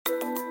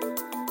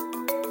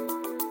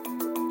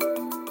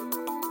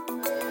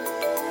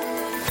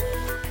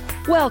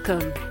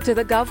Welcome to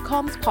the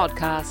GovComms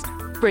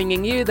podcast,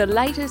 bringing you the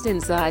latest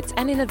insights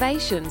and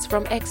innovations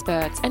from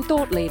experts and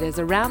thought leaders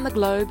around the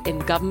globe in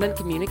government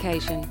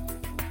communication.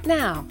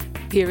 Now,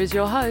 here is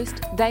your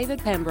host, David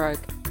Pembroke.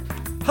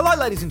 Hello,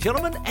 ladies and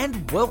gentlemen,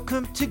 and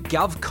welcome to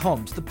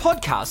GovComms, the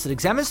podcast that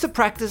examines the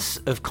practice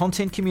of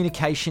content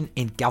communication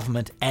in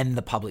government and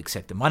the public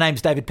sector. My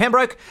name's David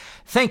Pembroke.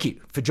 Thank you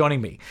for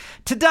joining me.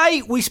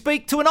 Today, we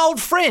speak to an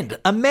old friend,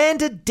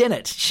 Amanda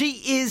Dennett.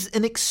 She is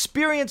an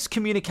experienced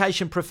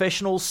communication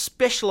professional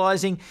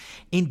specialising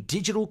in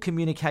digital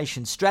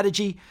communication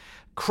strategy,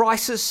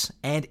 crisis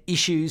and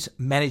issues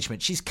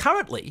management. She's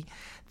currently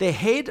the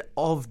head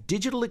of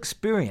digital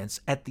experience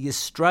at the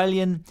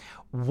Australian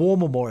War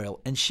Memorial,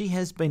 and she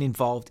has been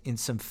involved in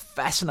some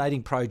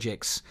fascinating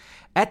projects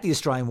at the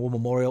Australian War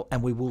Memorial,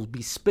 and we will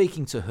be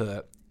speaking to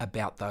her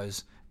about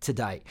those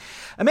today.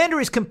 Amanda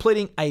is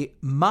completing a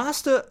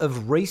Master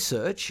of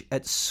Research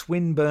at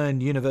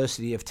Swinburne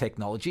University of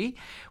Technology,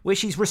 where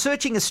she's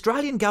researching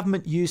Australian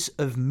government use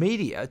of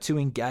media to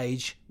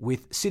engage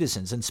with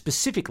citizens, and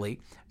specifically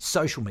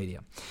social media.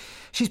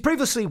 She's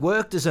previously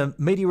worked as a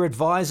media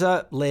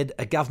advisor, led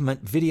a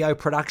government video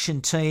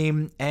production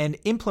team, and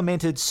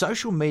implemented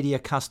social media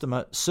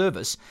customer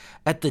service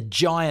at the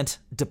giant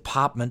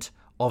Department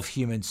of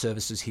Human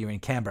Services here in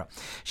Canberra.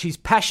 She's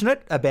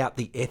passionate about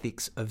the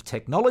ethics of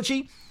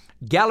technology,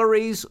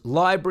 galleries,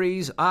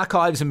 libraries,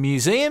 archives and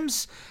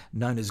museums,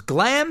 known as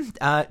GLAM,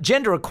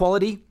 gender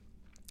equality,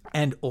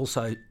 and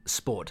also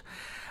sport.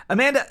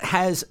 Amanda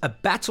has a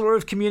Bachelor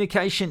of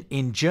Communication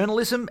in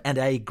Journalism and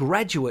a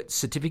Graduate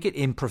Certificate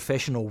in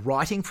Professional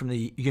Writing from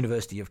the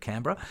University of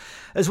Canberra,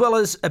 as well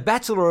as a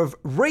Bachelor of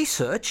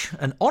Research,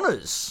 an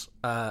honours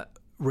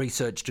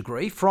research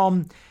degree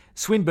from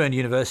Swinburne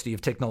University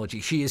of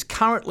Technology. She is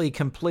currently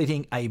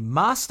completing a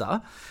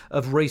Master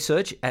of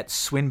Research at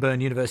Swinburne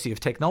University of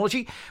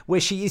Technology,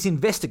 where she is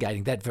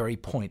investigating that very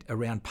point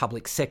around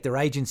public sector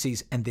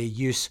agencies and their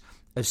use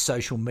of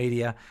social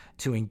media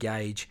to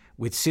engage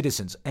with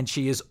citizens. And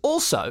she is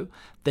also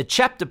the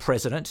chapter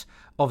president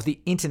of the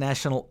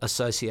International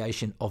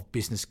Association of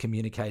Business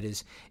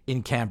Communicators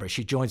in Canberra.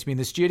 She joins me in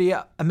the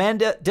studio.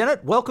 Amanda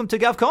Dennett, welcome to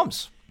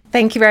GovComms.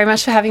 Thank you very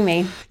much for having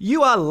me.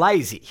 You are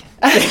lazy.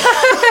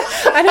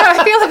 I know,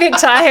 I feel a bit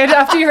tired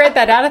after you read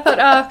that out. I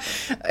thought,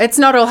 it's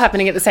not all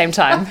happening at the same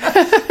time.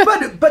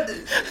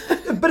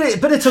 But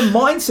it's a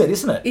mindset,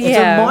 isn't it? It's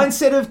a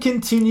mindset of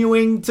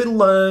continuing to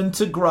learn,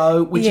 to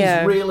grow, which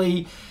is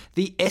really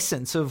the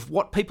essence of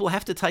what people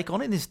have to take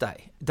on in this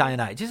day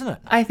and age, isn't it?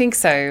 I think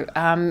so.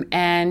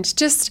 And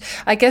just,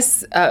 I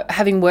guess,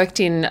 having worked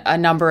in a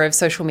number of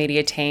social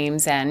media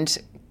teams and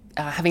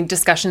having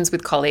discussions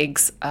with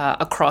colleagues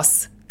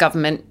across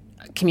government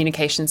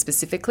communication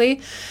specifically,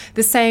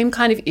 the same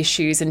kind of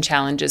issues and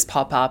challenges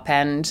pop up,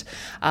 and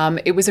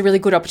it was a really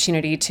good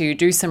opportunity to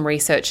do some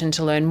research and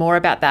to learn more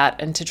about that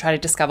and to try to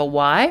discover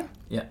why.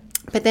 Yeah.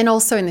 But then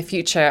also in the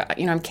future,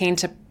 I'm keen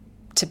to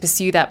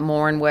pursue that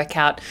more and work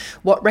out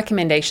what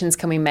recommendations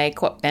can we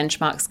make, what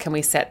benchmarks can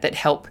we set that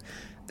help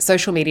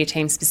social media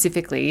teams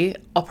specifically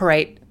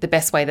operate the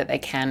best way that they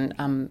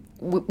can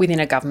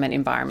within a government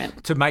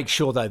environment. To make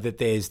sure, though, that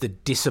there's the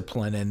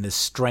discipline and the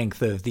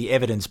strength of the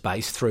evidence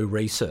base through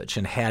research,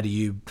 and how do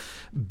you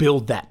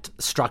build that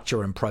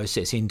structure and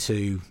process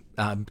into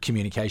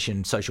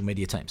communication social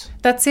media teams?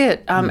 That's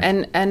it.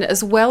 And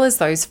as well as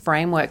those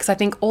frameworks, I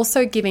think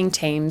also giving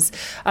teams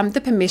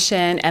the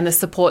permission and the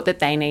support that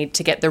they need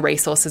to get the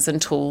resources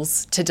and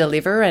tools to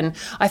deliver. And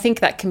I think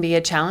that can be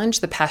a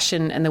challenge. The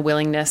passion and the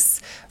willingness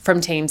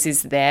from teams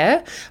is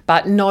there,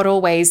 but not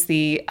always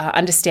the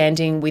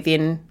understanding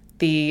within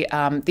the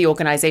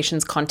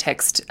organisation's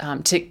context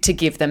to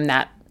give them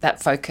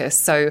that focus.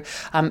 So,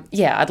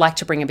 I'd like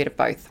to bring a bit of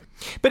both.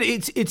 But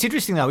it's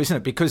interesting though, isn't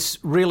it? Because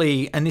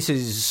really, and this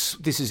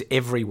is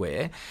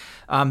everywhere.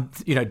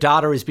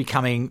 Data is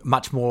becoming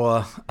much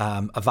more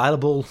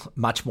available,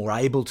 much more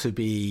able to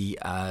be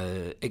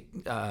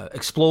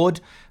explored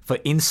for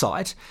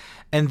insight.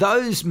 And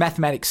those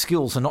mathematics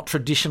skills are not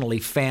traditionally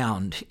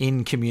found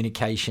in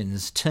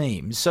communications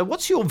teams. So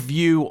what's your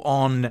view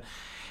on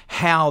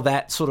how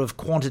that sort of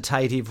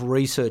quantitative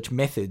research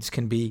methods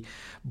can be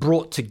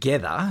brought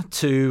together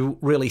to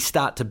really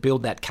start to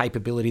build that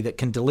capability that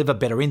can deliver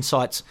better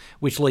insights,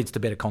 which leads to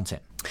better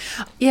content?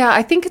 Yeah,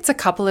 I think it's a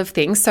couple of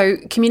things. So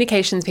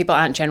communications people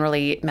aren't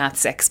generally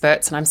maths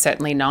experts, and I'm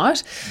certainly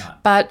not. No.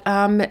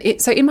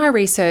 But so in my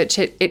research,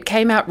 it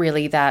came out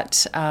really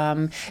that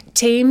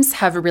teams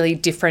have really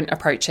different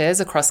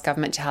approaches across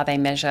government to how they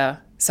measure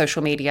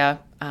social media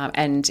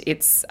and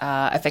its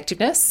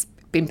effectiveness.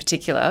 In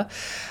particular,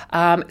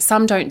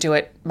 some don't do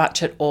it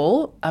much at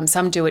all.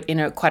 Some do it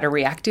in quite a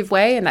reactive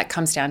way, and that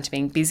comes down to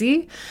being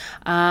busy.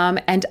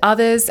 And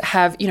others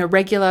have,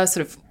 regular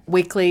sort of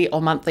weekly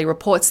or monthly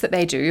reports that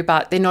they do,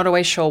 but they're not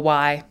always sure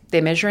why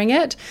they're measuring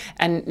it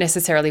and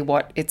necessarily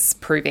what it's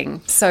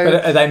proving. So,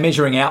 but are they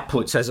measuring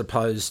outputs as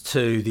opposed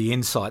to the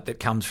insight that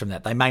comes from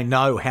that? They may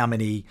know how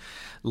many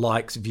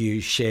likes,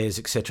 views, shares,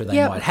 etc.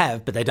 they might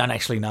have, but they don't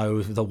actually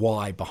know the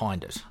why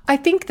behind it. I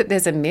think that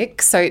there's a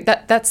mix. So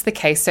that's the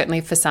case certainly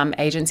for some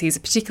agencies,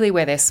 particularly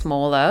where they're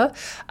smaller.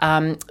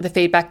 The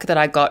feedback that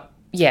I got,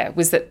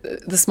 was that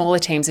the smaller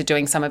teams are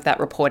doing some of that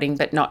reporting,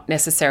 but not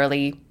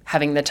necessarily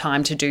having the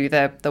time to do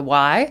the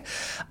why.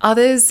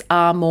 Others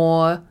are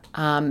more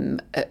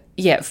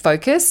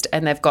focused,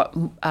 and they've got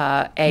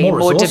a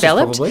more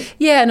developed,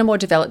 and a more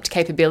developed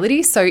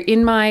capability. So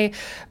in my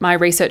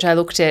research, I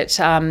looked at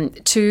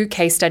 2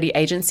 case study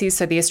agencies,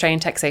 so the Australian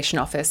Taxation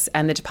Office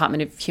and the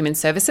Department of Human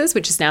Services,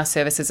 which is now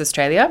Services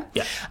Australia.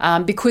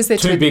 Because they're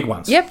 2 big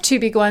ones. Yep, 2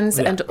 big ones,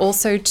 and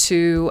also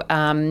 2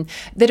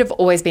 that have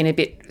always been a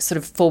bit sort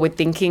of forward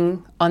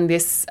thinking on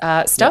this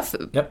stuff,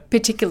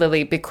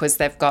 particularly because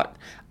they've got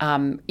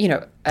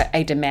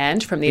a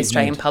demand from the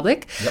Australian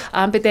public.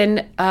 But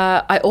then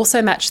I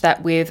also matched that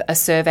with a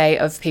survey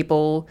of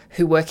people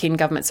who work in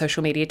government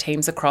social media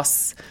teams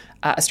across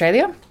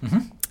Australia.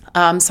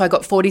 So I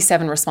got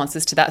 47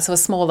 responses to that, so a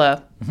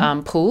smaller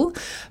pool.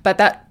 But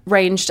that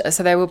ranged,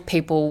 so there were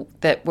people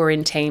that were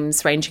in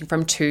teams ranging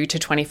from 2 to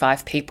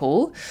 25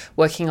 people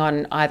working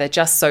on either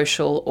just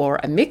social or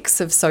a mix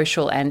of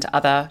social and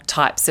other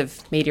types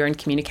of media and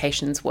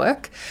communications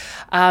work.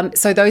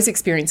 So those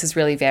experiences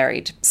really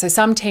varied. So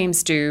some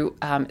teams do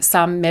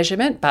some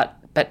measurement, but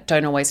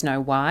don't always know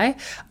why.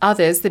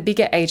 Others, the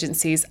bigger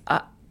agencies,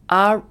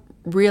 are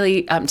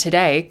really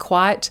today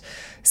quite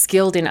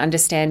skilled in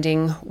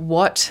understanding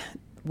what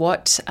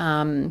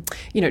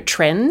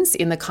trends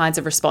in the kinds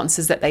of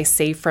responses that they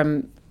see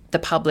from the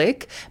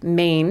public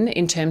mean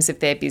in terms of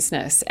their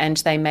business, and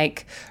they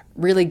make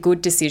really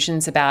good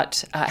decisions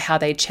about how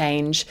they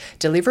change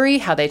delivery,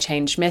 how they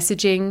change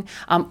messaging,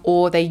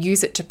 or they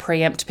use it to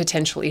preempt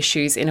potential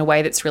issues in a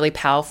way that's really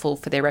powerful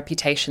for their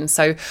reputation.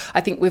 So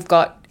I think we've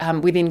got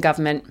within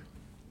government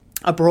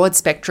a broad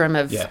spectrum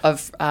of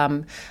That's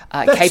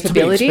capability. To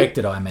be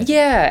expected, I imagine.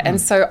 And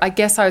so I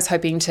guess I was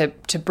hoping to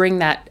bring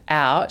that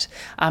out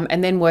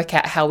and then work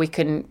out how we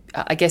can,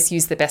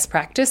 use the best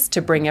practice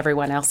to bring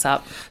everyone else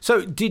up.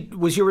 So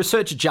was your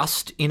research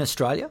just in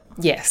Australia?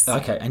 Yes.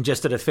 Okay, and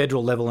just at a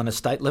federal level and a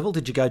state level?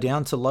 Did you go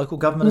down to local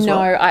government as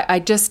well? No, I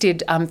just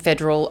did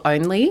federal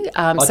only.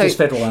 Just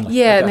federal only?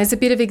 Yeah, and there's a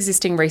bit of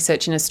existing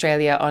research in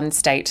Australia on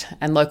state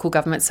and local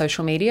government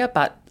social media,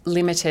 but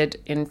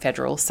limited in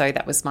federal, so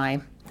that was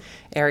my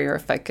area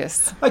of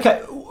focus.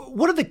 Okay,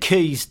 what are the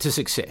keys to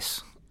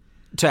success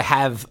to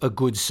have a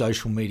good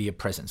social media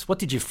presence? What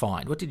did you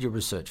find? What did your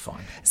research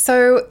find?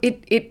 So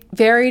it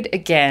varied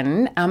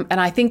again, and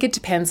I think it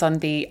depends on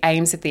the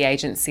aims of the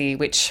agency,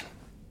 which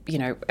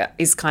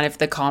is kind of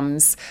the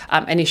comms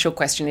initial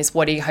question is,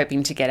 what are you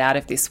hoping to get out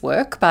of this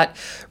work? But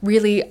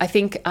really, I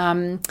think,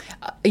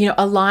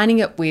 aligning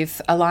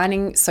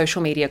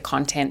social media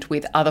content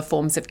with other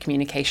forms of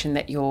communication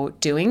that you're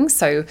doing.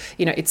 So,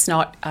 it's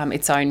not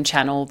its own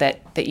channel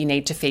that you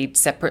need to feed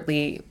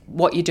separately.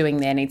 What you're doing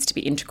there needs to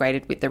be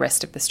integrated with the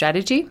rest of the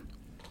strategy.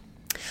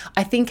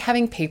 I think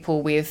having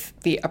people with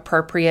the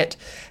appropriate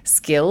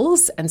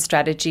skills and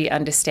strategy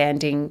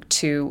understanding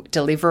to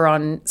deliver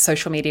on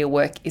social media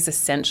work is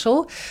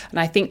essential. And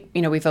I think,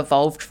 we've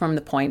evolved from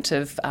the point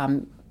of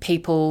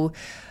people,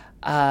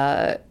 who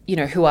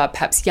are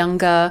perhaps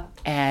younger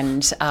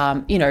and,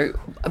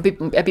 a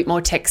bit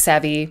more tech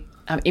savvy,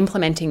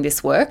 implementing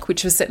this work,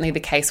 which was certainly the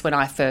case when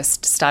I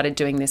first started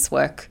doing this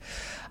work,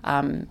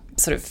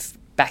 sort of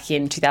back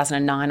in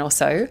 2009 or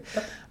so.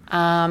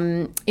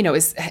 It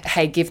was,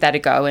 hey, give that a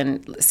go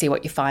and see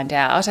what you find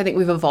out. I think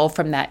we've evolved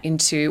from that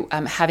into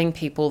having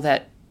people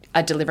that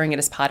are delivering it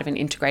as part of an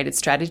integrated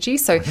strategy.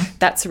 So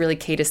that's really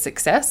key to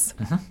success.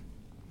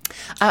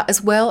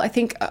 As well, I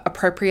think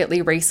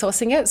appropriately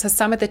resourcing it. So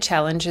some of the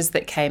challenges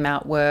that came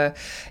out were,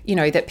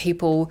 that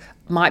people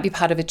might be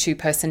part of a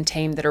 2-person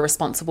team that are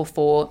responsible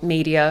for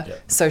media,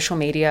 social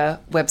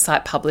media,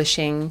 website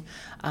publishing,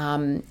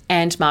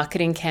 and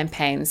marketing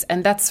campaigns.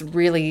 And that's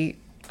really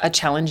a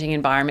challenging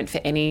environment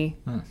for any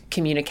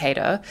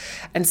communicator.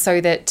 And so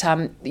that,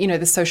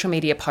 the social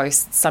media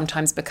posts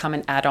sometimes become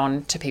an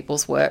add-on to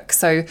people's work.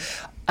 So,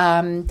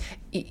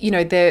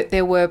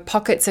 there were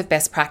pockets of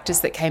best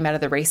practice that came out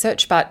of the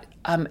research, but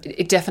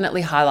it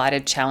definitely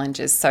highlighted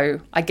challenges. So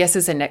I guess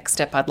as a next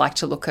step, I'd like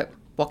to look at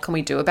what can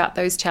we do about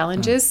those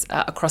challenges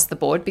across the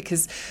board,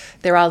 because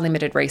there are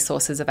limited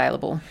resources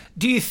available.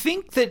 Do you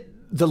think that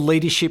the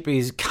leadership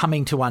is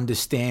coming to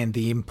understand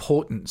the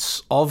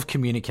importance of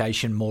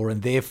communication more,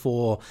 and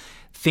therefore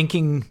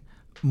thinking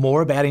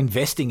more about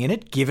investing in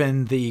it,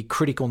 given the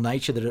critical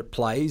nature that it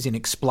plays in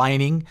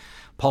explaining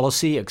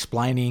policy,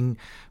 explaining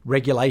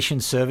regulation,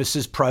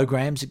 services,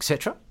 programs,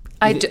 etc.?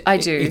 I do.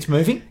 It's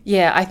moving?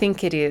 Yeah, I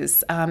think it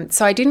is.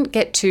 So I didn't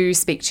get to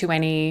speak to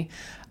any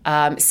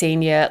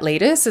senior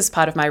leaders as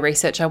part of my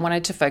research. I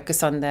wanted to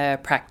focus on the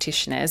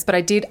practitioners, but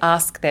I did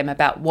ask them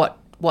about what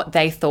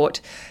they thought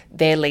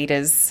their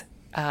leaders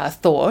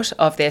thought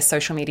of their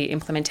social media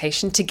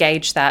implementation, to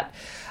gauge that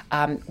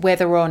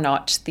whether or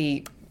not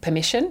the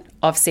permission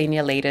of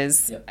senior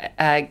leaders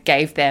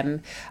gave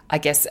them, I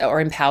guess,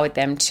 or empowered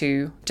them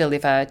to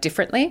deliver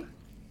differently.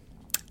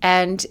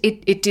 And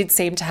it did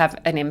seem to have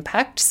an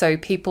impact. So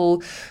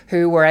people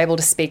who were able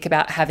to speak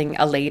about having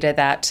a leader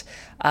that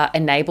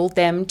enabled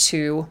them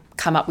to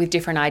come up with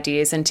different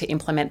ideas and to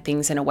implement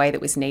things in a way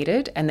that was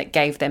needed and that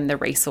gave them the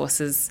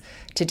resources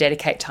to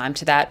dedicate time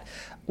to that,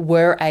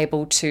 were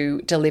able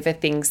to deliver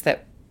things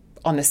that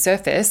on the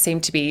surface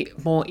seemed to be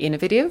more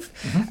innovative.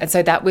 And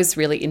so that was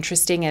really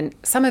interesting. And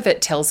some of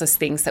it tells us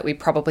things that we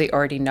probably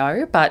already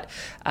know, but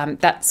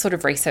that sort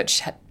of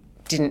research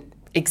didn't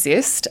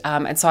exist.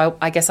 And so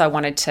I guess I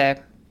wanted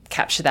to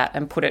capture that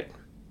and put it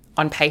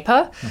on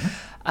paper.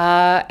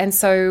 And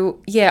so,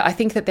 yeah, I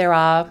think that there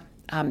are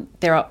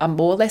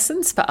more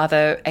lessons for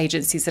other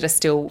agencies that are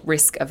still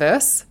risk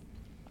averse.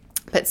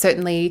 But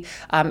certainly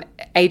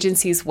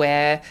agencies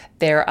where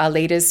there are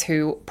leaders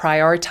who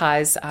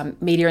prioritise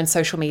media and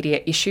social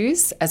media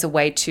issues as a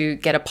way to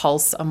get a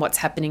pulse on what's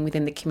happening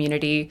within the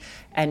community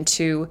and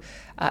to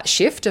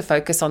shift a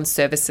focus on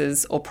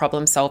services or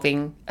problem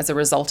solving as a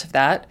result of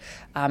that,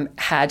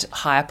 had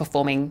higher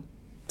performing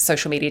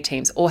social media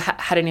teams, or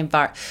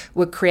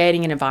were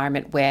creating an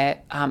environment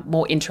where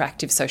more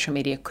interactive social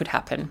media could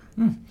happen.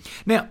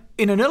 Now,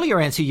 in an earlier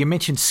answer, you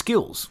mentioned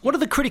skills. What are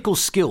the critical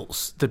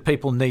skills that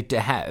people need to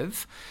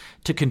have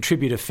to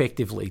contribute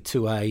effectively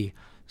to a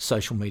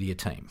social media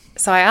team?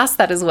 So I asked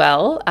that as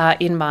well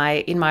in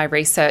my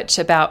research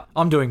about...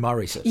 I'm doing my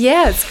research.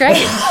 Yeah, it's great.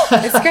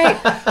 It's great.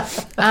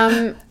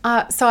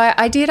 So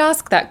I did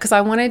ask that because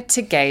I wanted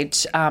to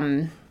gauge...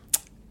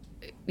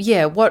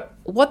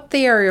 what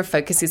the area of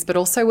focus is, but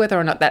also whether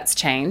or not that's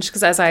changed.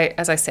 Because as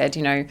I said,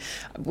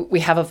 we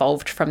have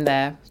evolved from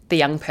the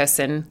young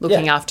person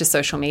looking after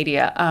social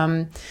media.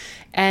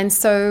 And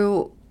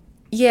so,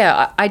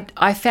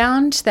 I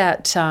found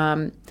that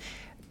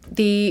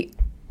the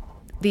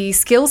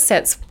skill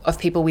sets of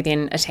people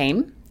within a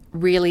team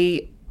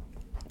really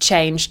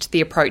changed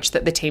the approach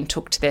that the team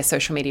took to their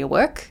social media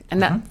work.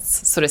 And that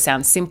sort of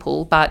sounds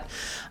simple, but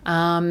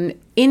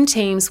in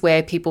teams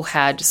where people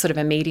had sort of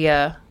a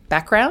media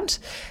background,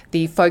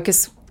 the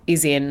focus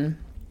is in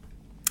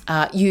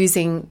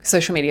using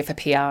social media for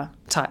PR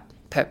type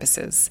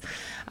purposes.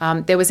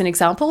 There was an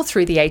example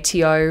through the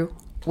ATO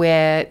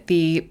where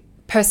the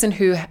person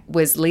who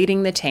was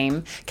leading the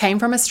team came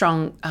from a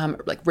strong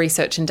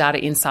research and data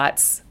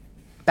insights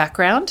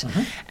background.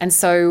 And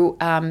so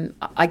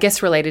I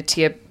guess related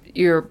to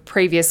your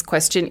previous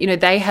question,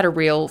 they had a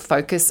real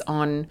focus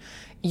on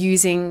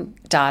using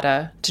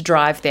data to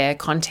drive their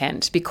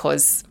content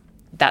because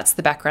that's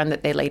the background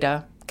that their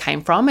leader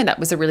came from, and that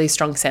was a really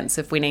strong sense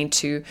of we need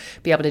to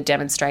be able to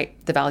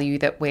demonstrate the value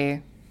that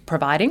we're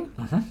providing.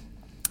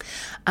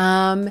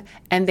 And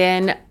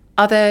then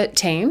other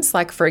teams,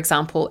 like for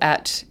example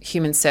at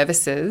Human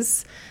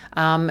Services,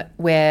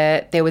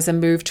 where there was a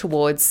move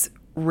towards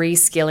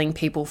reskilling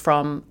people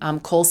from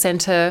call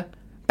centre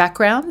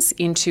backgrounds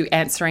into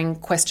answering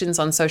questions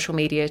on social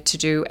media to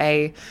do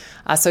a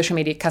social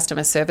media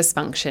customer service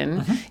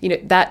function,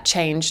 that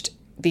changed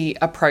the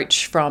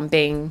approach from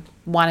being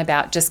one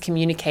about just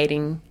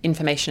communicating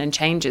information and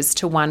changes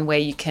to one where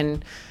you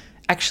can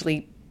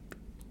actually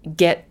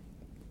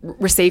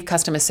receive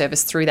customer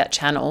service through that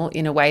channel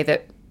in a way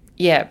that,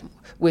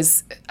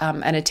 was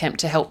an attempt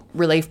to help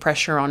relieve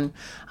pressure on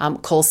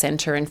call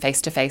centre and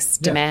face-to-face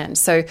demand.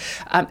 So,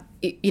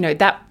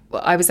 that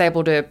I was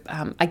able to,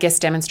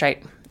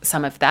 demonstrate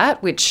some of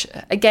that, which,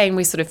 again,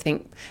 we sort of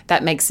think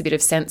that makes a bit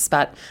of sense,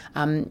 but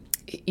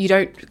you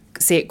don't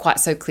see it quite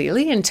so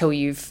clearly until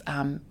you've,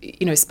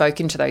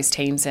 spoken to those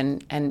teams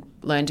and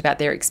learned about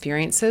their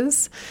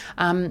experiences.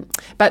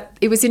 But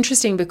it was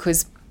interesting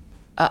because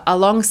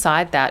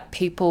alongside that,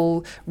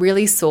 people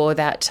really saw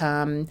that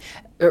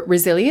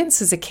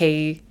resilience is a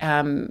key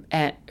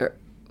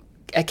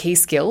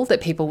skill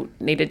that people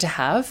needed to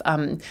have,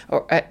 and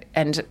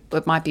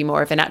it might be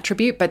more of an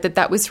attribute, but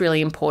that was really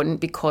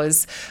important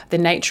because the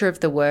nature of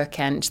the work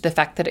and the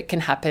fact that it can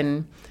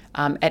happen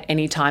at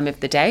any time of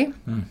the day.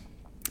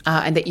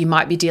 And that you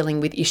might be dealing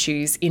with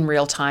issues in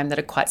real time that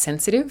are quite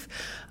sensitive.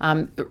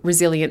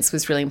 Resilience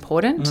was really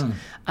important.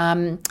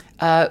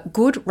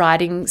 Good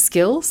writing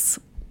skills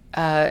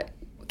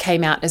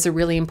came out as a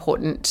really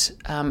important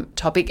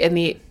topic, and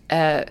the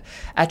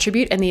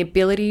attribute and the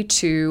ability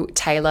to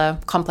tailor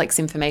complex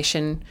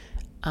information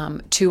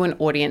to an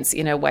audience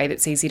in a way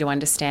that's easy to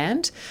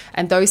understand.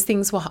 And those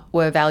things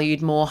were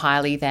valued more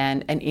highly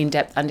than an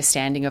in-depth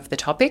understanding of the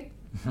topic.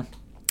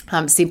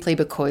 Simply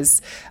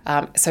because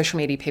social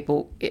media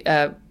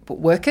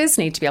workers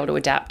need to be able to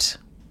adapt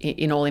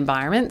in all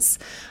environments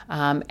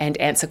and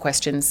answer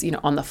questions,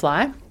 on the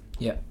fly.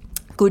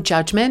 Good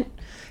judgment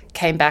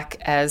came back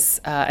as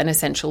an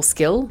essential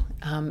skill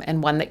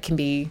and one that can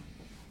be,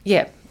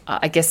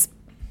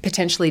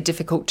 potentially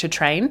difficult to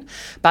train.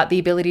 But the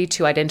ability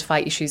to identify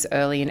issues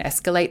early and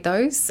escalate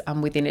those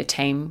within a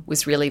team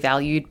was really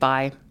valued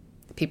by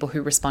people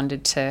who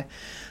responded to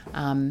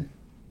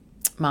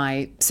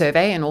my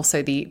survey and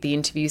also the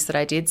interviews that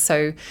I did.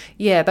 So,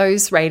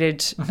 those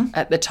rated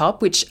at the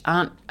top, which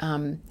aren't,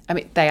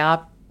 they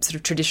are sort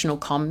of traditional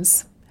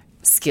comms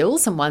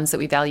skills and ones that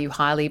we value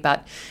highly.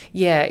 But,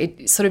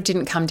 it sort of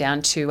didn't come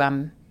down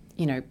to,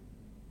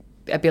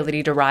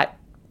 ability to write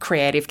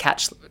creative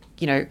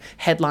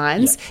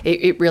headlines. Yeah.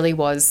 It really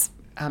was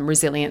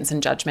resilience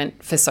and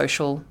judgment for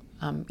social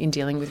in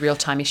dealing with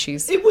real-time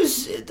issues.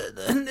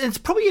 It's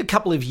probably a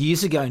couple of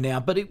years ago now,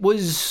 but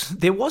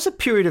there was a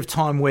period of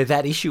time where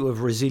that issue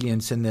of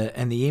resilience and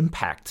the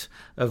impact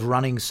of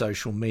running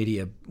social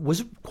media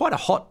was quite a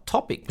hot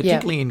topic,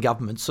 particularly in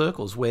government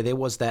circles, where there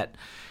was that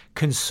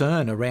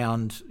concern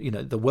around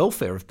the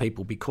welfare of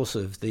people because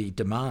of the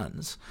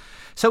demands.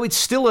 So it's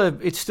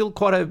still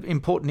quite an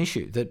important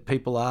issue that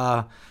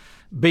people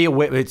be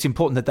aware. It's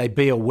important that they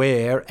be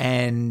aware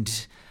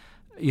and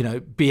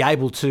be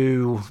able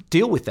to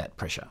deal with that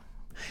pressure.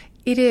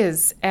 It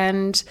is.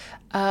 And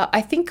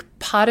I think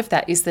part of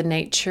that is the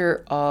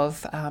nature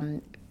of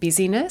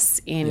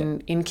busyness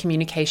in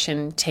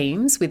communication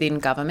teams within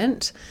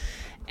government,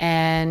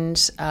 and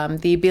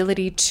the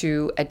ability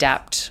to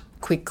adapt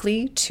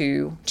quickly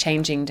to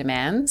changing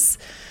demands.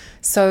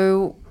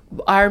 So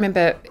I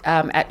remember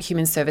at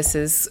Human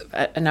Services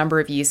a number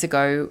of years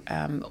ago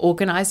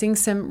organising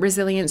some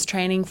resilience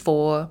training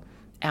for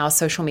our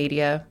social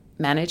media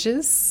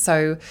managers,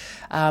 so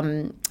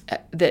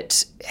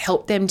that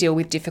help them deal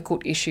with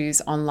difficult issues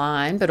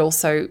online, but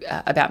also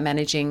about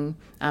managing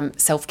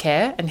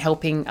self-care and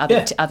helping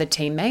other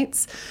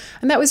teammates.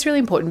 And that was really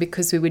important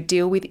because we would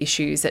deal with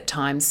issues at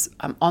times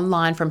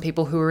online from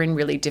people who were in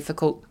really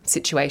difficult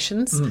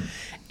situations.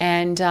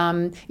 And,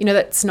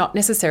 that's not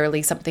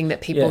necessarily something that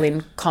people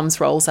in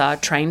comms roles are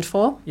trained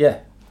for.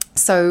 Yeah.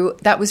 So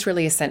that was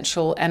really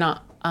essential. And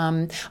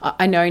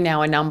I know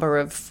now a number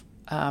of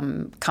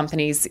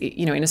companies,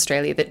 in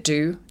Australia that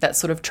do that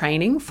sort of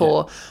training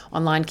for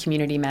online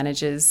community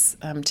managers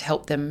to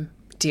help them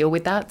deal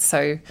with that.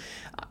 So,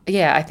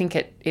 I think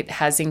it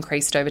has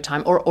increased over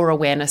time, or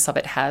awareness of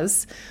it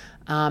has.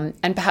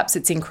 And perhaps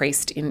it's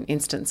increased in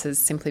instances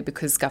simply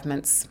because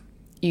government's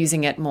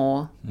using it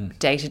more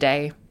day to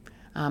day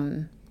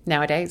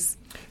nowadays.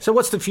 So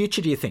what's the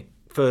future, do you think,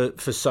 for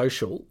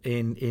social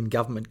in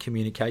government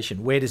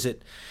communication? Where does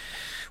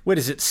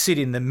it sit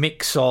in the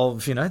mix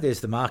of,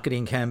 there's the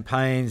marketing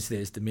campaigns,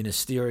 there's the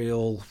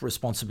ministerial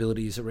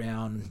responsibilities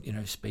around,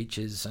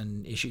 speeches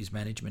and issues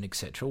management,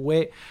 etc.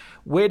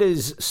 Where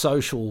does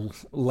social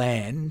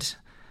land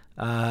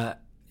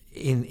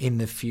in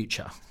the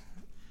future?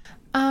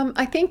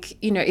 I think,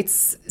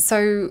 it's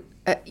so,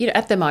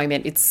 at the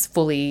moment it's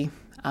fully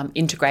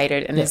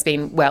integrated and has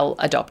been well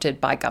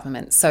adopted by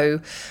government. So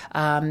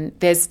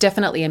there's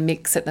definitely a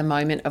mix at the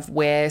moment of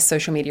where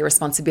social media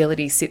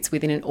responsibility sits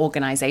within an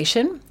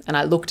organisation. And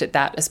I looked at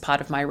that as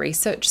part of my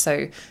research.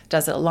 So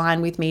does it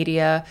align with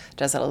media?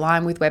 Does it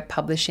align with web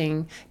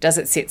publishing? Does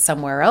it sit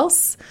somewhere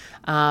else?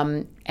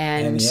 And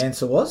the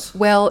answer was?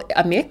 Well,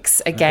 a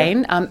mix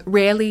again. Okay.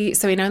 Rarely,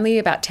 so in only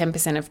about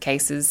 10% of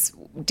cases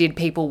did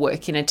people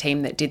work in a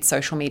team that did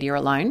social media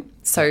alone.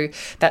 So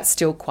that's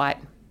still quite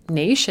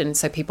niche, and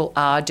so people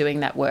are doing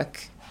that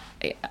work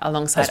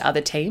alongside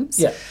other teams.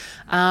 Yeah.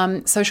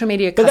 Social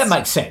media... But that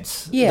makes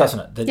sense, doesn't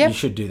it? That you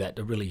should do that.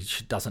 It really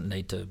doesn't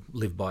need to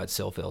live by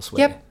itself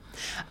elsewhere. Yep.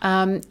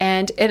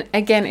 And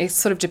again, it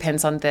sort of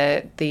depends on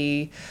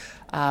the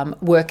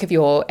work of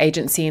your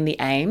agency and the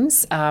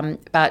aims.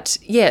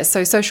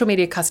 So social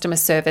media customer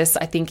service,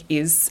 I think,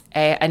 is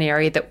an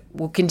area that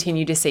we'll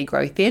continue to see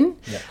growth in.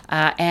 Yep.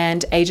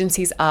 And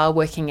agencies are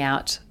working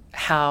out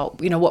how,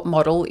 what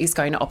model is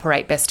going to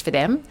operate best for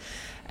them.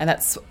 And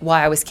that's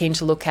why I was keen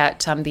to look at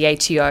the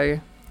ATO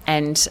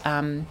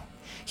and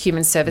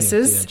Human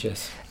Services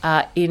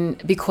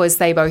because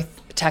they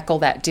both tackle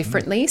that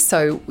differently.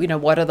 So,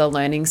 what are the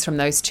learnings from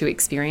those two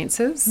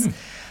experiences?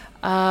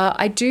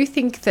 I do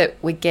think that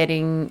we're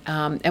getting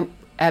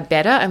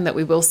better, and that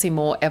we will see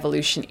more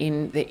evolution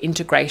in the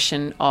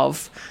integration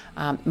of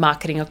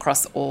marketing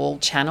across all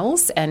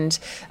channels. And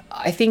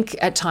I think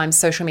at times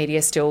social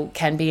media still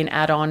can be an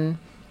add-on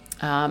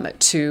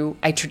to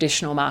a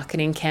traditional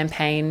marketing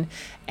campaign.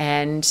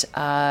 And so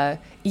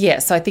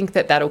I think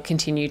that'll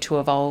continue to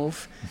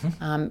evolve.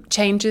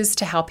 Changes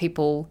to how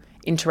people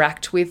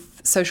interact with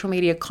social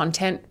media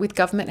content with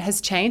government has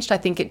changed. I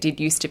think it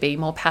did used to be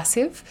more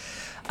passive.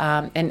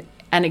 And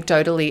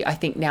anecdotally, I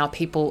think now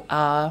people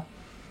are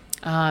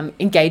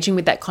engaging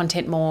with that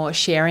content more,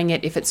 sharing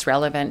it if it's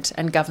relevant,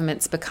 and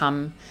government's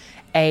become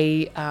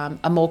a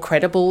more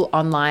credible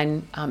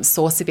online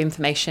source of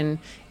information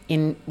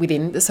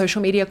within the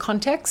social media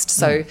context.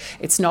 So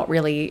it's not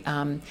really,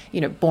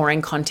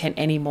 boring content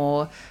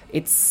anymore.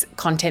 It's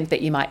content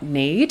that you might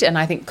need. And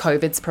I think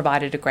COVID's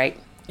provided a great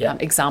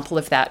example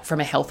of that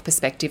from a health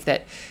perspective,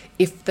 that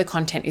if the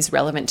content is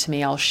relevant to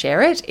me, I'll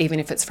share it, even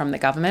if it's from the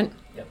government.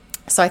 Yep.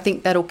 So I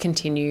think that'll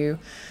continue.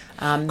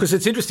 Because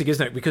it's interesting,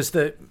 isn't it? Because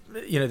the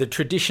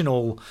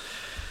traditional,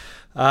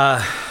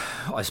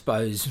 I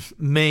suppose,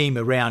 meme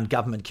around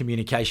government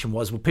communication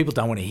was, well, people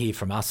don't want to hear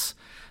from us.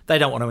 They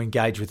don't want to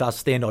engage with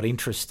us. They're not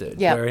interested.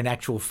 Yep. Where in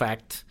actual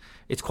fact,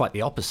 it's quite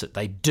the opposite.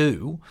 They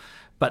do.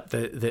 But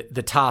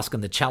the task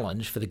and the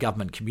challenge for the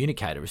government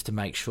communicator is to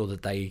make sure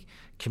that they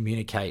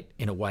communicate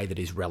in a way that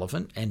is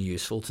relevant and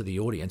useful to the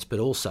audience, but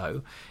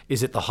also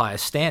is at the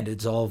highest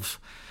standards of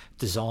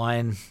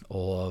design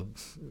or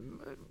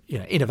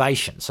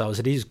innovation. So as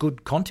it is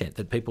good content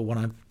that people want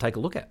to take a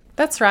look at.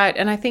 That's right.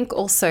 And I think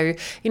also,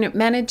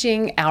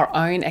 managing our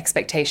own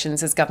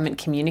expectations as government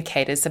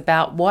communicators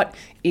about what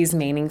is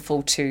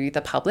meaningful to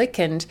the public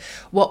and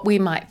what we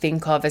might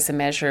think of as a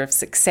measure of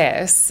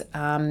success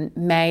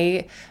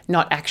may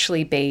not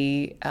actually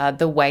be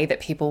the way that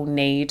people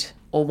need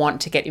or want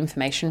to get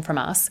information from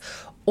us,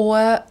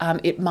 or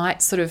it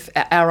might sort of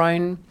our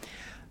own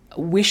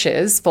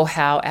wishes for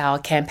how our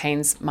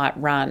campaigns might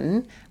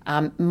run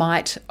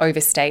might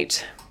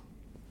overstate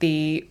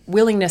the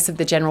willingness of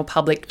the general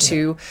public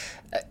to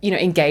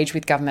engage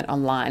with government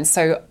online.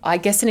 So I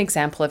guess an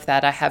example of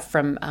that I have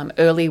from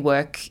early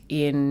work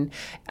in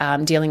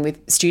dealing with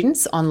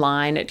students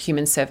online at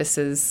Human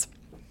Services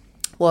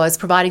was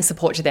providing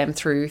support to them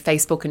through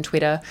Facebook and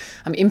Twitter,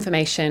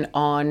 information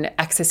on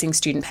accessing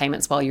student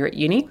payments while you're at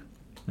uni.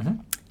 Mm-hmm.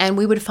 And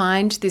we would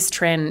find this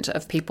trend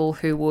of people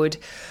who would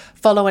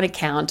follow an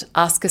account,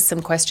 ask us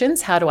some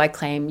questions. How do I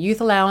claim youth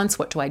allowance?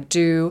 What do I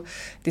do?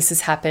 This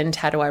has happened.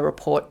 How do I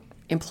report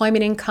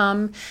employment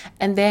income?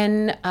 And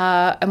then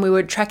and we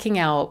were tracking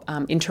our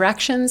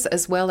interactions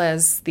as well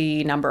as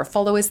the number of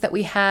followers that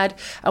we had.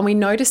 And we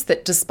noticed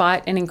that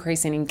despite an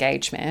increase in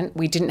engagement,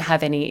 we didn't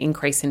have any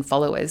increase in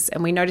followers.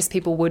 And we noticed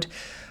people would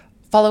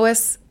follow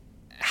us,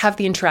 have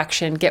the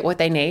interaction, get what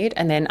they need,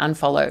 and then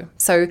unfollow.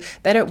 So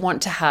they don't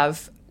want to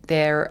have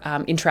their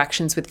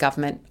interactions with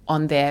government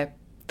on their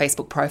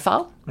Facebook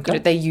profile. Okay.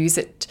 They used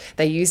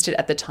it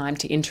at the time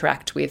to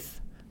interact with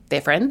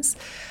their friends.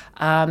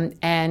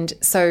 And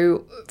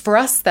so for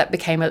us, that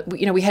became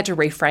we had to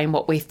reframe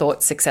what we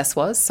thought success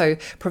was. So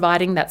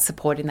providing that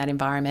support in that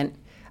environment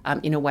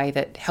in a way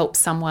that helps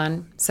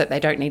someone so that they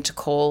don't need to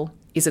call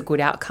is a good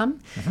outcome.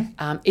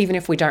 Mm-hmm. Even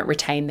if we don't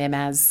retain them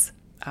as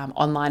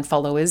online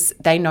followers,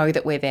 they know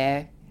that we're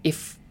there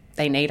if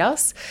they need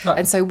us. Right.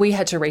 And so we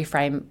had to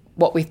reframe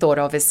what we thought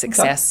of as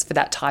success for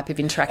that type of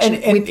interaction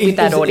with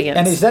that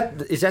audience.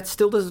 And is that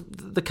still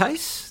the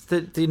case?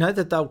 That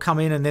that they'll come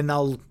in and then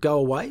they'll go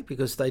away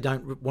because they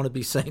don't want to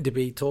be seen to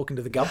be talking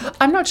to the government?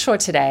 I'm not sure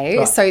today.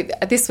 Right. So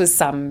this was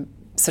some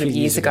sort of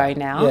years ago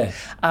now.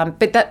 Yeah.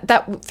 But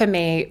that for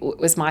me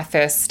was my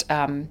first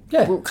kind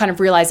of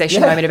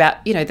realisation moment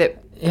about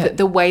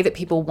the way that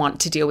people want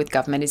to deal with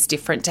government is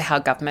different to how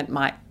government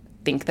might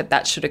think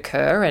that should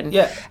occur, and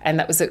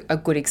that was a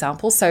good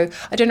example. So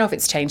I don't know if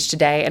it's changed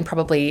today, and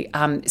probably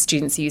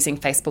students are using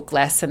Facebook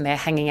less and they're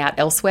hanging out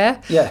elsewhere.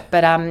 Yeah.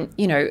 But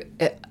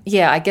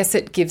I guess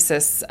it gives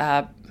us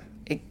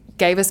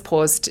gave us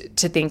pause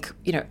to think,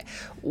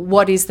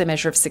 what is the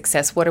measure of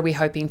success? What are we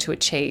hoping to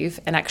achieve?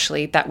 And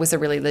actually, that was a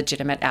really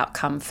legitimate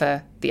outcome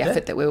for the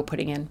effort that we were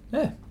putting in.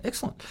 Yeah,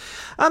 excellent.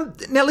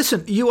 Now,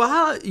 listen,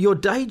 your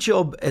day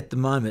job at the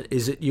moment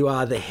is that you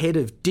are the head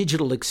of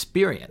digital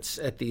experience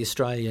at the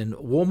Australian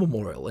War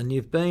Memorial, and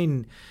you've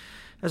been,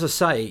 as I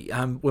say,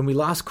 when we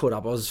last caught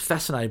up, I was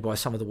fascinated by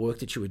some of the work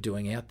that you were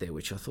doing out there,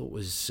 which I thought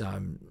was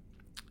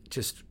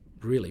just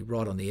really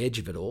right on the edge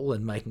of it all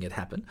and making it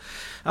happen.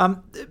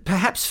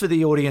 Perhaps for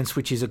the audience,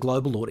 which is a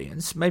global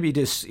audience, maybe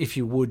just, if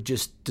you would,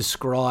 just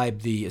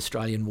describe the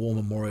Australian War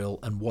Memorial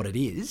and what it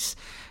is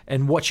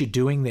and what you're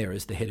doing there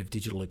as the head of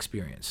digital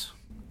experience.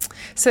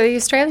 So the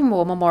Australian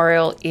War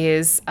Memorial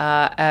is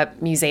a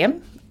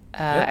museum.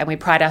 And we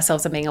pride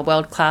ourselves on being a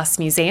world-class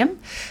museum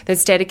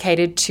that's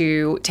dedicated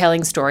to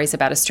telling stories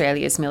about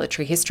Australia's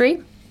military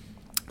history.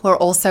 We're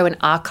also an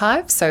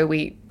archive, so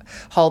we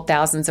hold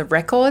thousands of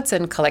records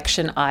and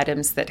collection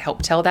items that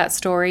help tell that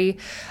story.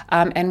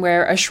 And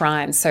we're a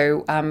shrine.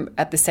 So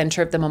at the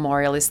centre of the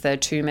memorial is the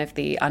Tomb of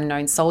the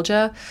Unknown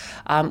Soldier,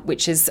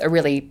 which is a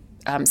really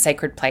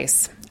sacred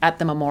place at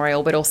the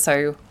memorial, but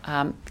also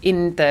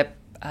in the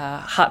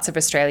hearts of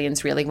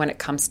Australians, really, when it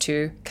comes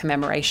to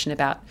commemoration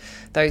about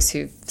those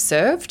who've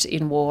served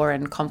in war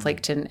and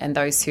conflict and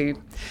those who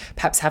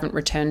perhaps haven't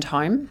returned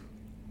home.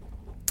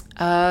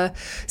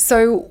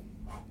 So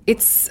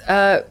it's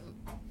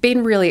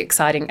been really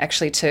exciting,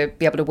 actually, to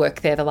be able to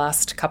work there the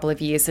last couple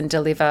of years and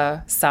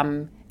deliver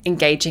some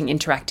engaging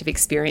interactive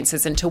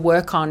experiences and to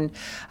work on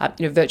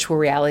virtual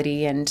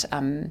reality and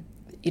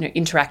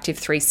interactive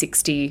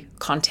 360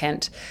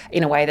 content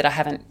in a way that I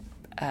haven't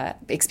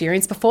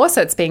experienced before.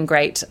 So it's been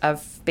great.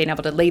 I've been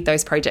able to lead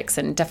those projects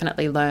and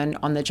definitely learn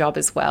on the job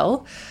as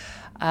well.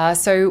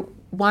 So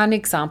one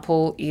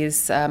example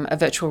is a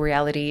virtual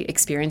reality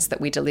experience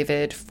that we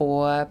delivered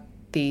for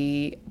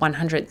the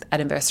 100th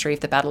anniversary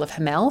of the Battle of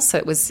Hamel. So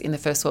it was in the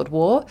First World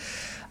War.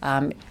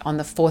 On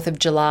the 4th of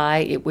July,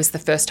 it was the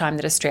first time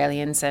that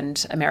Australians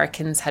and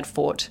Americans had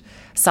fought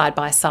side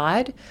by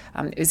side.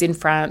 It was in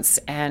France,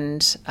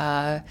 and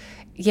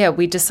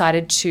we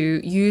decided to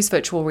use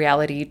virtual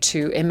reality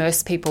to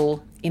immerse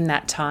people in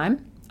that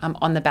time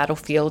on the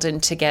battlefield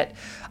and to get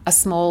a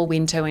small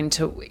window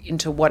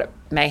into what it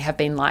may have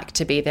been like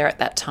to be there at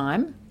that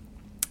time.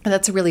 And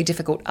that's a really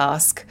difficult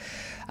ask,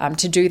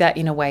 to do that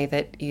in a way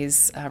that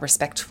is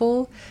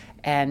respectful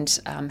and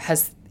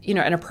has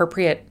an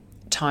appropriate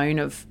tone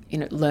of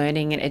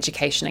learning and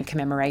education and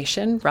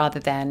commemoration, rather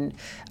than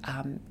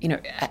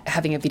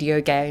having a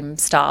video game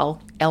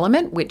style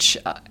element, which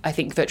I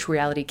think virtual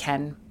reality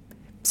can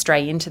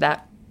stray into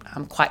that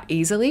quite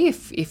easily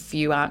if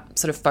you aren't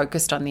sort of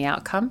focused on the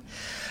outcome.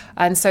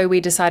 And so we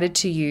decided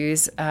to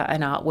use an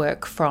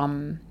artwork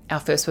from our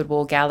First World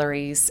War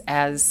galleries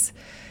as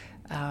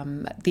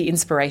the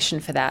inspiration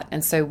for that.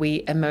 And so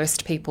we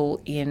immersed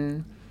people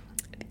in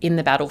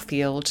the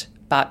battlefield,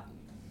 but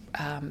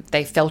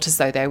they felt as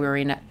though they were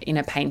in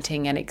a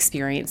painting and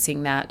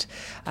experiencing that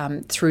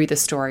through the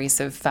stories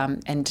of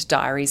and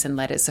diaries and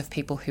letters of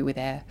people who were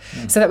there.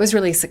 So that was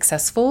really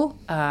successful.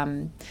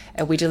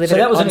 We delivered. So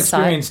that was an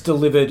experience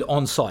delivered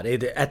on site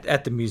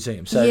at the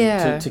museum.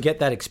 So to get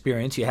that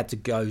experience, you had to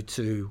go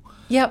to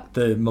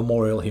the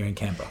memorial here in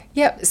Canberra.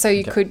 Yep. So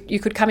you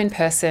could come in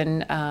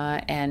person,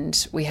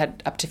 and we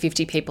had up to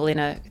 50 people in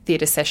a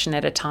theatre session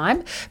at a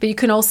time. But you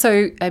can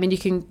also, you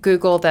can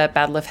Google the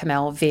Battle of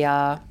Hamel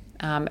VR.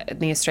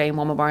 The Australian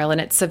War Memorial,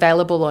 and it's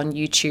available on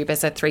YouTube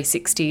as a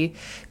 360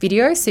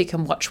 video, so you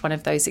can watch one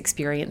of those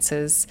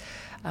experiences.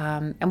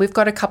 And we've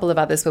got a couple of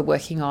others we're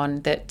working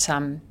on that,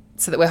 so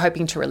that we're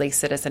hoping to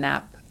release it as an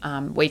app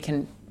where you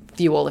can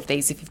view all of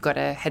these if you've got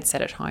a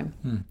headset at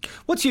home.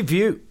 What's your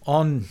view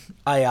on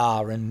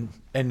AR and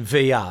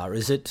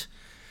VR?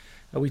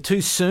 Are we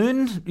too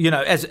soon?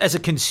 As a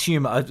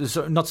consumer,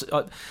 not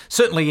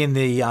certainly in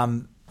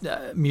the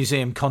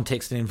museum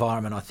context and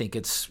environment, I think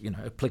it's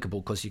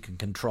applicable because you can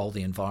control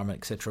the environment,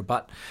 etc.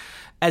 But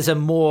as a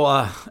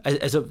more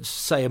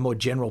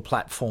general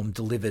platform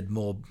delivered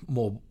more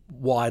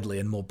widely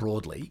and more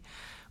broadly,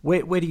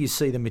 where do you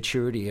see the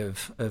maturity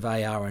of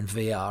AR and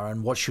VR,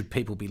 and what should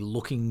people be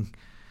looking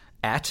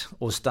at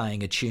or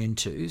staying attuned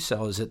to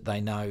so as that they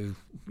know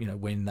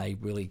when they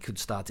really could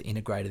start to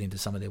integrate it into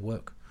some of their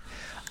work?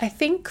 I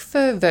think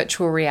for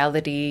virtual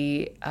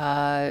reality,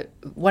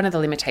 one of the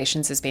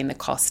limitations has been the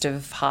cost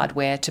of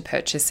hardware to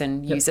purchase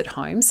and use at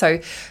home. So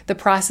the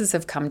prices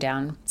have come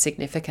down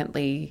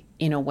significantly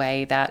in a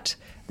way that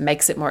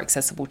makes it more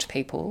accessible to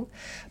people.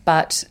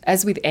 But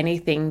as with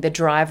anything, the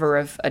driver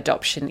of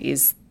adoption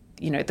is,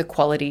 the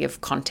quality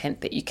of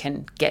content that you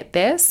can get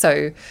there.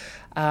 So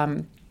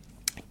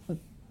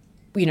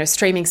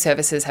streaming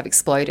services have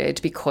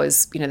exploded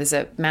because, there's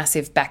a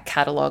massive back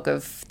catalogue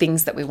of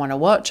things that we want to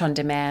watch on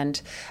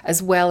demand,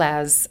 as well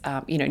as,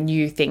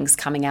 new things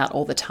coming out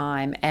all the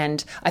time.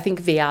 And I think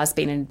VR's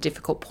been in a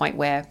difficult point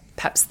where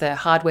perhaps the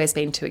hardware's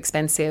been too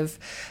expensive,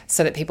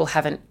 so that people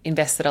haven't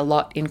invested a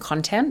lot in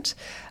content.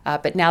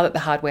 But now that the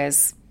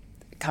hardware's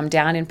come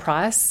down in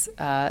price,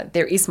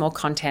 there is more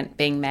content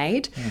being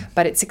made,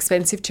 but it's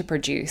expensive to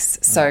produce.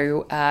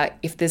 So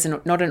if there's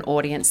not an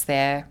audience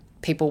there,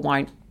 people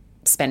won't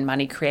spend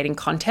money creating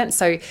content.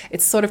 So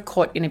it's sort of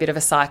caught in a bit of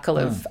a cycle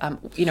of,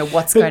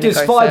 what's going to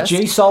go first. Does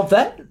 5G solve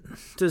that?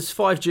 Does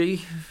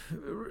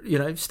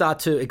 5G, start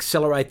to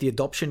accelerate the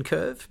adoption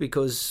curve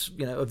because,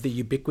 of the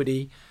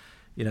ubiquity,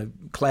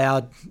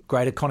 cloud,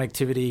 greater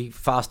connectivity,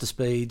 faster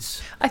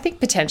speeds? I think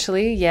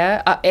potentially,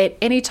 yeah. At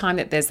any time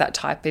that there's that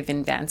type of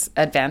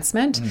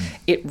advancement,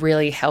 it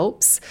really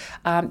helps.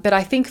 But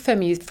I think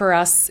for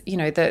us,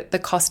 the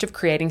cost of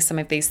creating some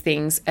of these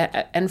things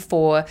and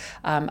for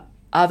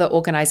other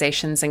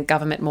organisations and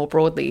government more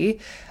broadly,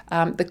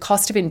 the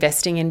cost of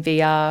investing in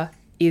VR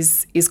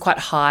is quite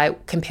high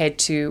compared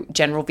to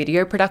general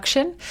video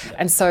production.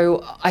 And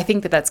so I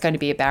think that that's going to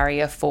be a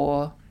barrier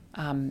for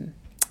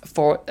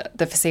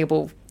the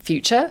foreseeable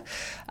future.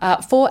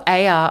 For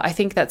AR, I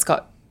think that's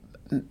got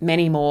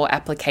many more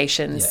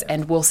applications,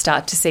 and we'll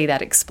start to see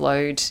that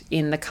explode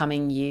in the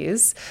coming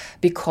years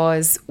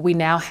because we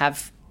now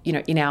have,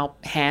 in our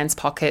hands,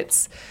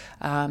 pockets,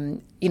 a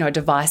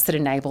device that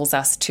enables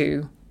us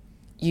to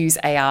use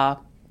AR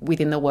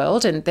within the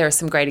world, and there are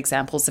some great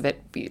examples of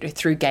it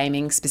through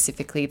gaming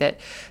specifically that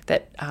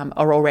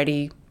are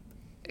already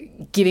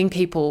giving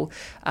people,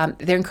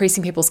 they're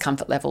increasing people's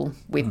comfort level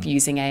with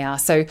using AR.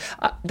 So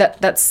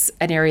that's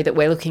an area that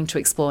we're looking to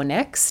explore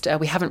next.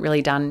 We haven't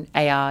really done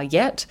AR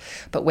yet,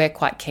 but we're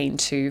quite keen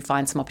to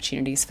find some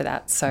opportunities for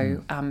that.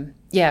 So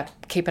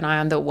keep an eye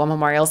on the War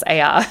Memorial's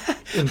AR.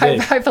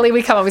 Hopefully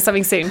we come up with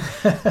something soon.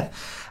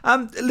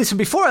 Listen,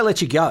 before I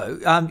let you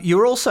go,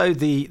 you're also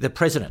the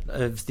president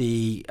of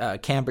the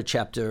Canberra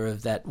chapter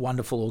of that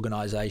wonderful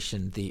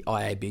organisation, the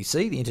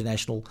IABC, the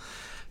International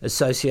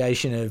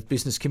Association of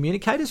Business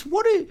Communicators.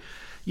 I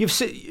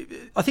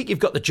think you've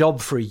got the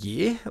job for a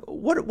year.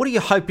 What are you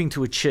hoping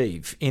to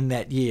achieve in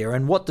that year,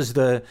 and what does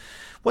the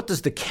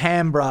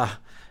Canberra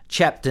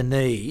chapter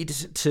need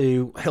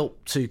to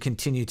help to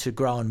continue to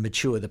grow and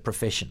mature the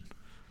profession?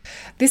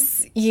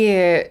 This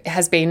year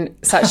has been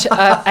such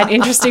an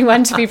interesting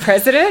one to be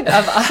president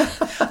of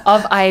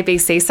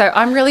IABC. So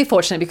I'm really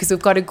fortunate because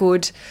we've got a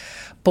good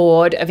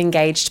board of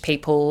engaged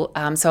people,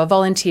 so a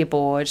volunteer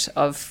board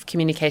of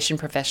communication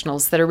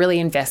professionals that are really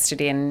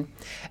invested in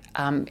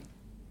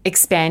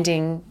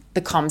expanding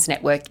the comms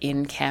network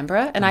in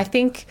Canberra. And I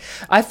think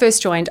I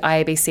first joined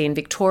IABC in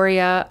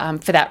Victoria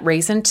for that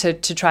reason, to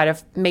try to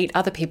meet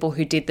other people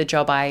who did the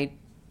job I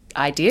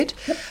I did,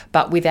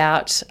 but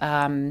without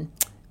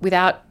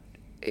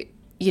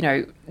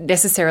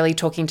necessarily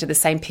talking to the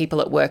same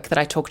people at work that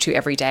I talk to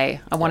every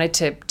day. I wanted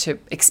to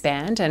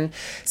expand. And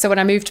so when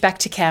I moved back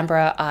to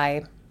Canberra,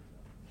 I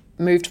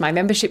moved my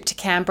membership to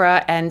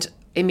Canberra and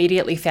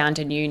immediately found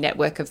a new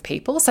network of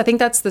people. So I think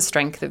that's the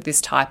strength of this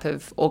type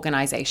of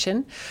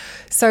organisation.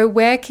 So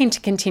we're keen to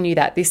continue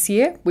that this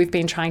year. We've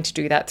been trying to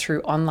do that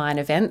through online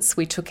events.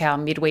 We took our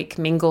midweek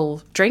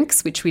mingle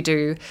drinks, which we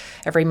do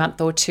every month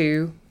or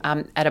two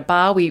at a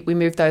bar. We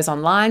moved those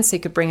online so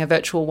you could bring a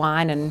virtual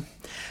wine and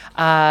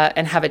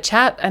have a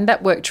chat, and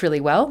that worked really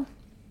well.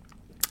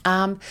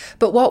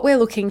 But what we're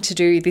looking to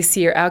do this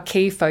year, our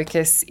key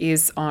focus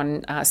is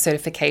on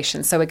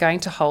certification. So we're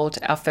going to hold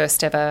our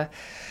first ever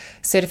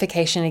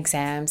certification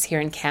exams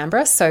here in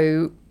Canberra.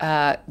 So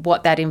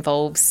what that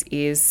involves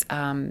is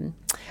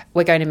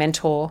we're going to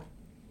mentor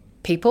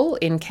people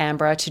in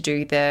Canberra to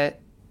do the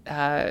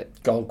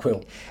Gold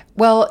Quill.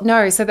 Well,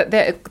 no. So that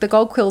the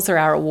Gold Quills are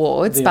our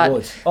awards.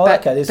 Awards.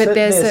 Okay.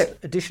 There's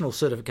additional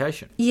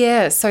certification.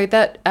 Yeah. So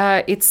that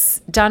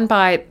it's done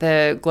by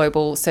the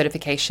Global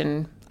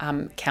Certification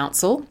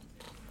Council,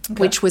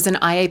 which was an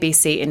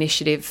IABC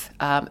initiative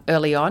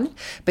early on,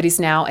 but is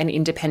now an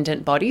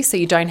independent body. So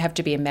you don't have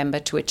to be a member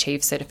to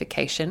achieve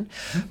certification.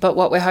 But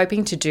what we're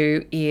hoping to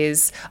do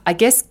is, I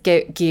guess,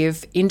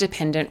 give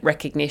independent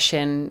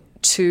recognition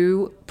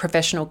to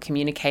professional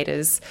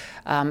communicators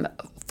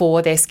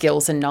for their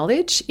skills and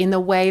knowledge in the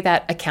way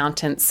that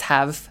accountants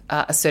have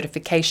a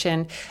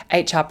certification,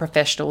 HR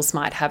professionals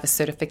might have a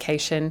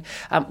certification.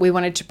 We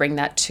wanted to bring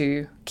that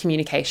to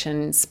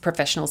communications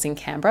professionals in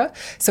Canberra.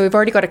 So we've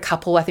already got a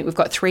couple. I think we've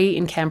got 3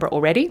 in Canberra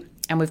already,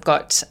 and we've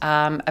got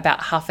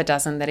about half a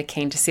dozen that are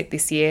keen to sit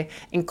this year,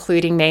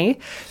 including me.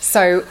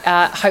 So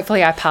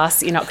hopefully I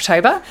pass in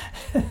October.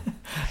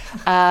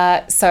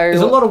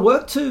 There's a lot of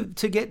work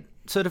to get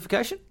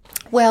certification?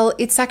 Well,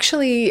 it's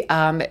actually,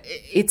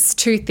 it's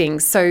 2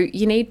 things. So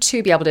you need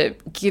to be able to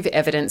give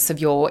evidence of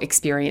your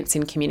experience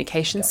in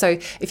communication. Yeah. So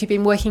if you've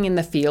been working in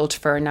the field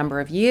for a number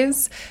of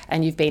years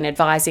and you've been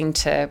advising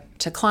to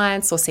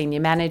clients or senior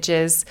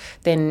managers,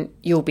 then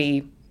you'll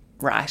be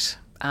right.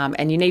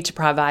 And you need to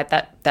provide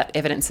that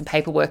evidence and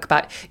paperwork,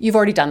 but you've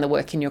already done the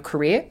work in your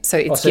career, so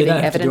it's giving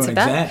evidence of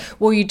that. Exam.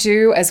 Well, you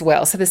do as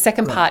well. So the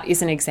second part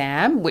is an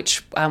exam,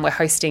 which we're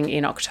hosting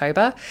in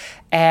October,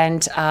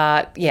 and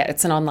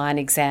it's an online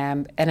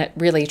exam, and it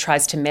really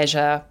tries to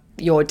measure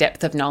your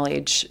depth of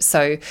knowledge.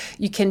 So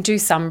you can do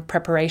some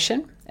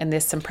preparation, and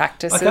there's some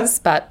practices,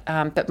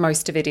 but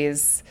most of it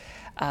is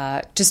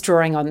just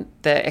drawing on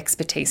the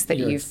expertise that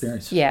you've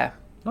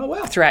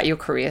experienced. Throughout your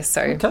career.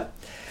 So. Okay.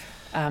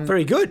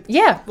 Very good.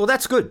 Yeah. Well,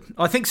 that's good.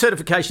 I think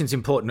certification is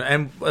important,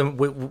 and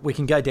we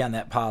can go down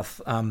that path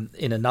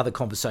in another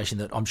conversation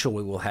that I'm sure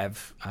we will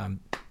have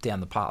down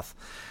the path,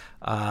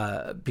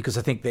 because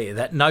I think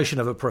that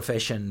notion of a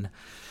profession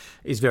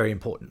is very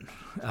important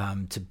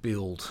to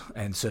build,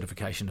 and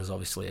certification is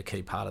obviously a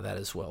key part of that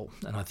as well.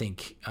 And I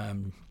think,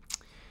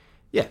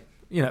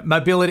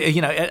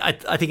 mobility,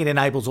 I think it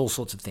enables all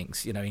sorts of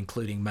things,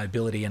 including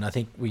mobility. And I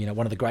think,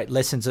 one of the great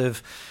lessons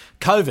of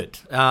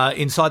COVID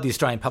inside the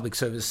Australian Public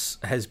Service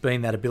has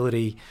been that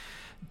ability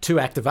to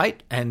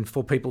activate and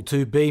for people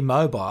to be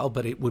mobile,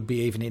 but it would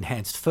be even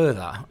enhanced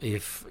further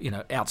if,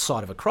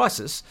 outside of a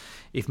crisis,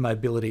 if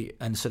mobility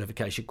and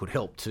certification could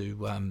help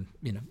to,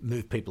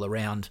 move people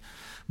around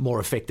more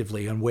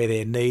effectively and where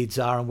their needs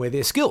are and where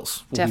their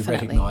skills will be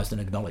recognised and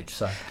acknowledged.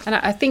 So, and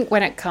I think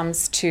when it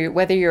comes to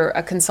whether you're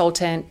a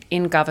consultant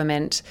in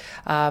government,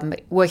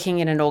 working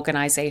in an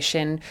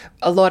organisation,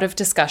 a lot of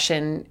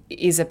discussion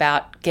is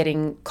about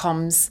getting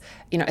comms,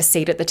 a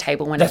seat at the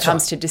table when it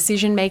comes to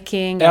decision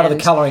making. Out of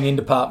the colouring in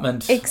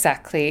department.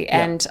 Exactly.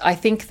 Yeah. And I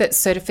think that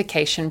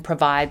certification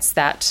provides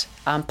that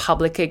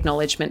public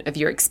acknowledgement of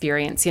your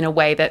experience in a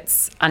way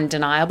that's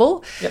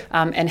undeniable,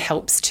 and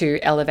helps to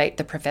elevate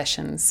the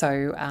profession.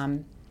 So,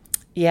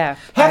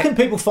 How can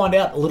people find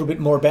out a little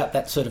bit more about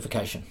that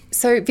certification?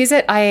 So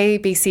visit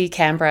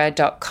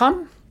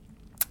iabccanberra.com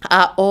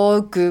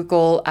or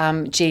Google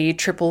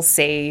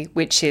GCCC,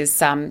 which is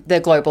the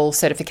Global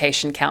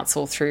Certification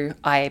Council through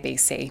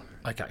IABC.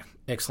 Okay.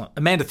 Excellent.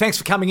 Amanda, thanks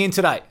for coming in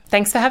today.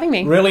 Thanks for having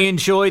me. Really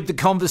enjoyed the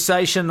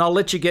conversation. I'll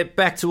let you get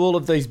back to all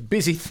of these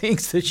busy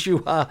things that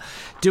you are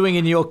doing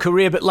in your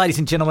career. But ladies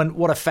and gentlemen,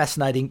 what a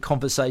fascinating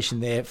conversation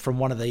there from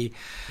one of the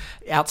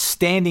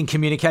outstanding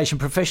communication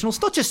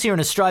professionals, not just here in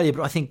Australia,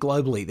 but I think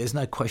globally. There's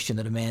no question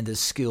that Amanda's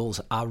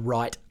skills are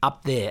right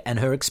up there, and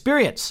her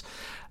experience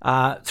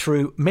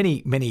through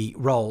many, many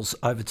roles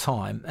over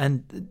time,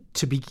 and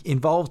to be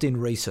involved in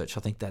research,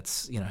 I think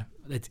that's,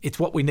 it's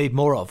what we need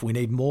more of. We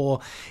need more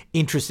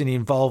interest and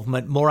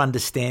involvement, more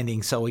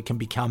understanding, so we can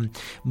become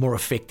more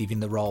effective in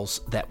the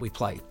roles that we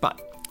play. But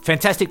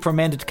fantastic for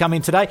Amanda to come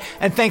in today,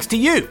 and thanks to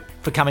you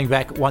for coming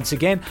back once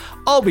again.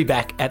 I'll be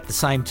back at the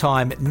same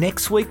time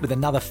next week with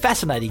another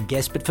fascinating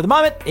guest, but for the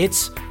moment,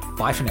 it's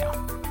bye for now.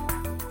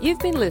 You've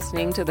been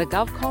listening to the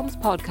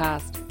GovComms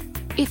podcast.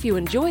 If you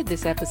enjoyed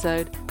this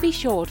episode, be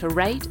sure to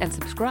rate and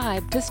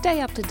subscribe to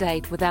stay up to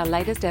date with our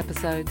latest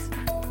episodes.